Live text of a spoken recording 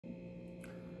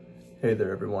Hey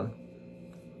there, everyone.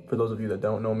 For those of you that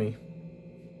don't know me,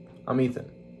 I'm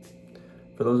Ethan.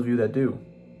 For those of you that do,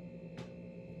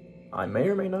 I may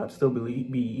or may not still be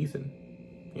Ethan.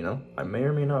 You know, I may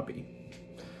or may not be.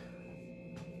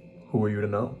 Who are you to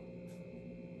know?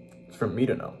 It's for me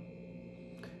to know.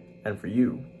 And for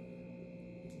you,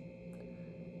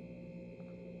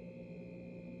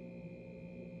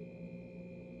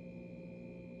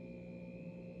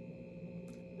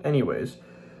 anyways,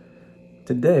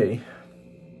 today,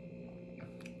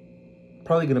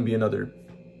 probably gonna be another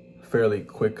fairly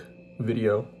quick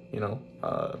video,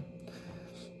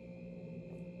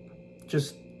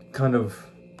 just kind of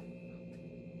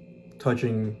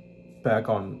touching back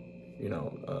on,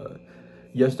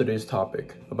 yesterday's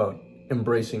topic about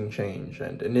embracing change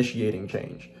and initiating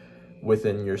change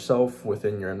within yourself,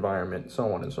 within your environment,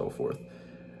 so on and so forth.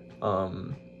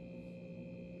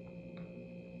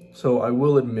 So I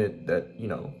will admit that,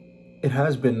 it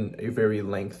has been a very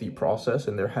lengthy process,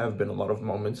 and there have been a lot of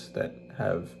moments that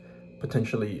have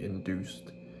potentially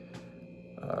induced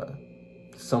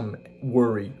some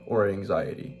worry or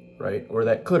anxiety, right? Or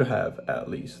that could have,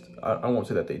 at least. I won't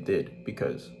say that they did,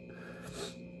 because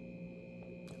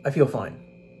I feel fine.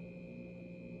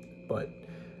 But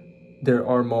there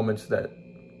are moments that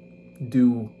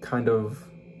do kind of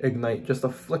ignite just a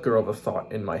flicker of a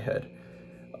thought in my head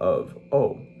of,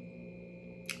 oh,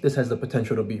 this has the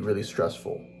potential to be really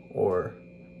stressful or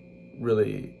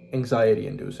really anxiety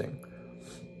inducing.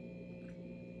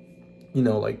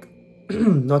 Like,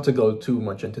 not to go too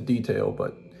much into detail,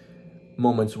 but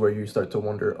moments where you start to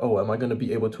wonder, oh, am I going to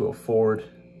be able to afford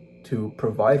to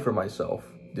provide for myself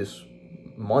this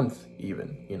month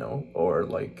even, or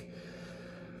like,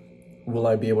 will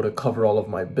I be able to cover all of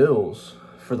my bills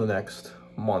for the next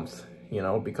month,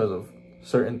 because of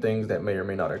certain things that may or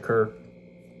may not occur,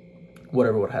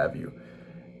 whatever, what have you.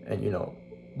 And,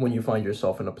 when you find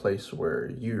yourself in a place where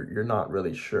you're not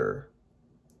really sure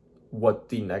what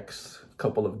the next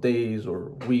couple of days or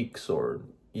weeks or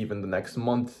even the next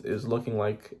month is looking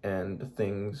like, and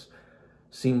things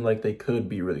seem like they could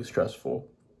be really stressful,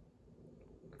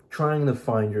 trying to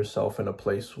find yourself in a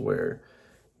place where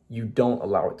you don't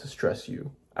allow it to stress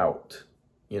you out,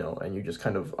 and you just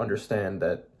kind of understand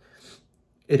that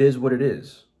it is what it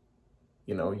is.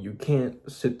 You can't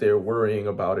sit there worrying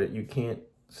about it. You can't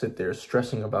sit there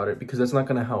stressing about it, because that's not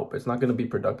going to help. It's not going to be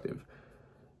productive.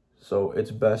 So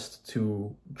it's best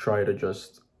to try to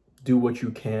just do what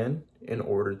you can in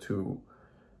order to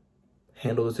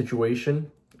handle the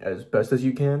situation as best as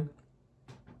you can,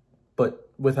 but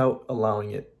without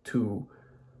allowing it to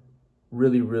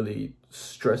really, really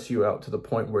stress you out to the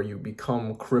point where you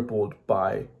become crippled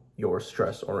by your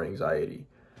stress or anxiety.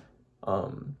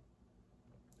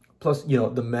 Plus,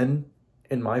 the men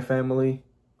in my family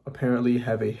apparently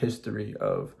have a history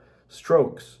of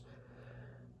strokes,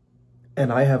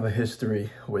 and I have a history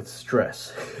with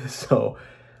stress. So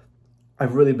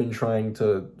I've really been trying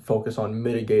to focus on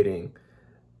mitigating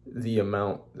the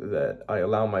amount that I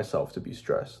allow myself to be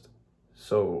stressed,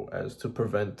 so as to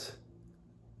prevent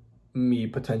me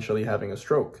potentially having a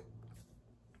stroke.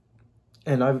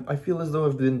 And I feel as though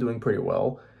I've been doing pretty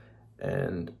well.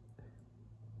 And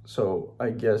so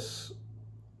I guess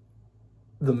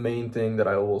the main thing that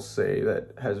I will say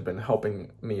that has been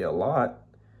helping me a lot,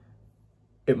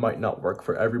 it might not work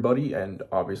for everybody, and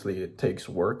obviously it takes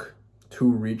work to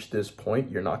reach this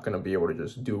point. You're not going to be able to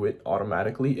just do it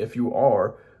automatically. If you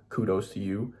are, kudos to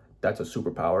you. That's a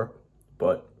superpower.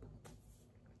 But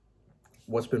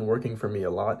what's been working for me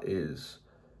a lot is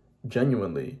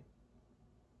genuinely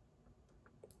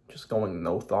just going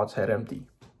no thoughts, head empty.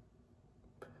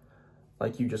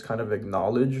 Like, you just kind of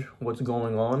acknowledge what's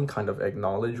going on, kind of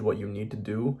acknowledge what you need to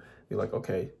do. Be like,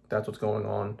 okay, that's what's going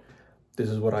on. This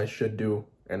is what I should do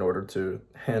in order to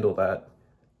handle that.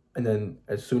 And then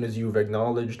as soon as you've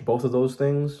acknowledged both of those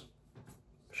things,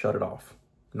 shut it off.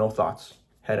 No thoughts,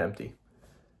 head empty.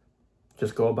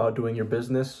 Just go about doing your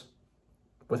business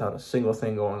without a single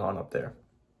thing going on up there.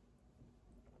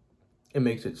 It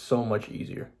makes it so much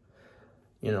easier,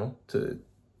 to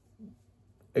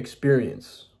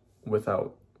experience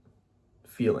without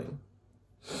feeling.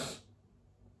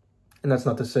 And that's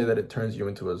not to say that it turns you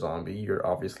into a zombie. You're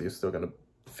obviously still going to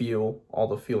feel all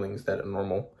the feelings that a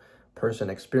normal person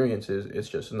experiences. It's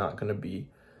just not going to be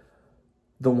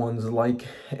the ones like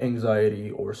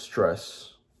anxiety or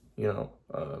stress, so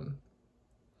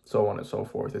on and so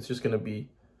forth. It's just going to be,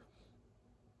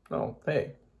 oh,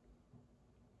 hey,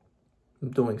 I'm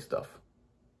doing stuff.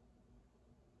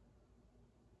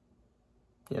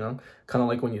 Kind of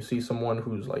like when you see someone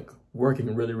who's like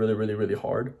working really, really, really, really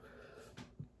hard,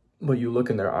 but you look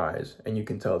in their eyes and you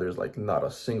can tell there's like not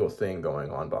a single thing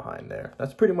going on behind there.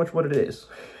 That's pretty much what it is.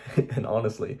 And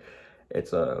honestly,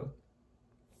 it's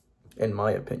in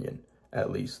my opinion,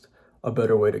 at least, a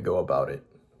better way to go about it.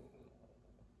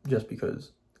 Just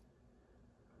because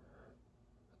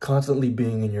constantly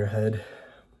being in your head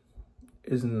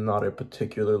is not a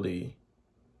particularly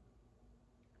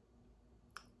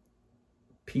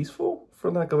peaceful,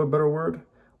 for lack of a better word,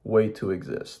 way to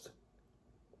exist.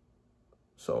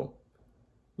 So,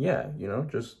 yeah, you know,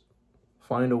 just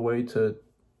find a way to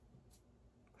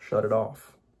shut it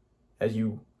off as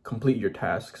you complete your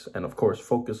tasks, and of course,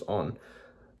 focus on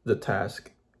the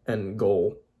task and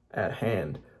goal at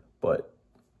hand, but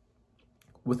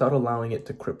without allowing it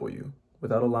to cripple you,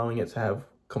 without allowing it to have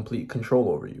complete control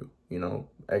over you, you know,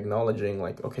 acknowledging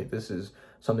like, okay, this is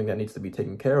something that needs to be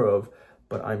taken care of,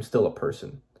 but I'm still a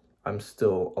person. I'm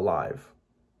still alive,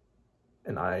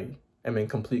 and I am in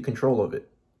complete control of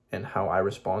it and how I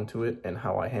respond to it and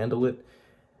how I handle it,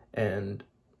 and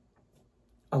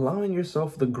allowing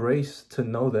yourself the grace to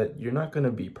know that you're not going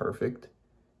to be perfect.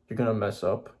 You're going to mess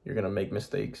up. You're going to make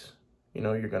mistakes. You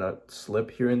know, you're going to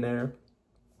slip here and there.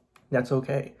 That's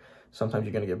okay. Sometimes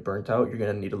you're going to get burnt out. You're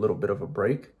going to need a little bit of a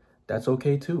break. That's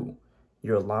okay too.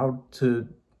 You're allowed to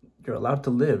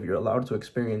live. You're allowed to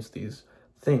experience these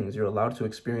things. You're allowed to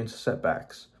experience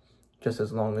setbacks, just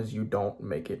as long as you don't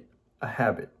make it a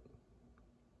habit.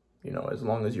 You know, as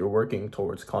long as you're working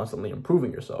towards constantly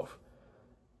improving yourself,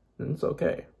 then it's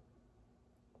okay.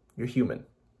 You're human.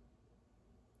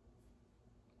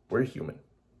 We're human.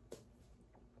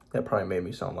 That probably made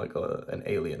me sound like an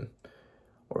alien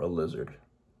or a lizard.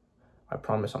 I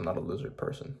promise I'm not a lizard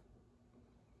person.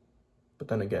 But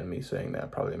then again, me saying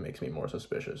that probably makes me more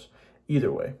suspicious.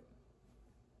 Either way,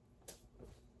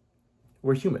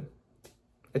 we're human.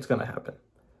 It's gonna happen.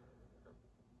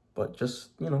 But just,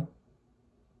 you know,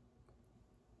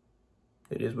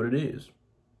 it is what it is.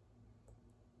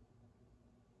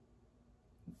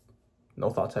 No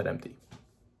thoughts had empty.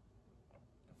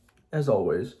 As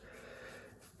always,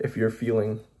 if you're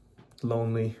feeling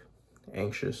lonely,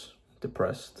 anxious,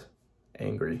 depressed,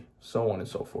 angry, so on and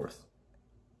so forth,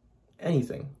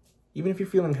 anything, even if you're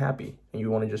feeling happy and you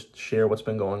want to just share what's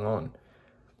been going on,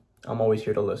 I'm always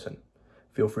here to listen.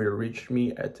 Feel free to reach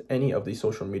me at any of the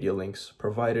social media links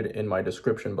provided in my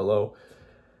description below.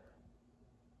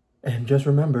 And just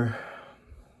remember,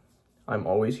 I'm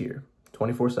always here,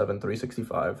 24/7,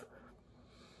 365,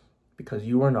 because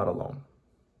you are not alone.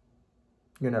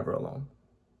 You're never alone.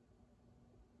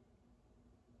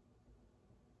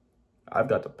 I've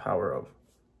got the power of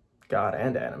God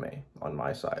and anime on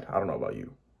my side. I don't know about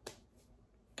you,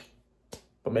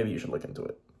 but maybe you should look into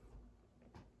it.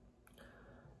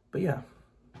 But yeah,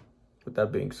 with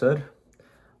that being said,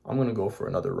 I'm gonna go for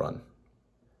another run.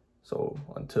 So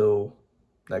until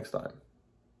next time,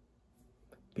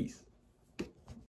 peace.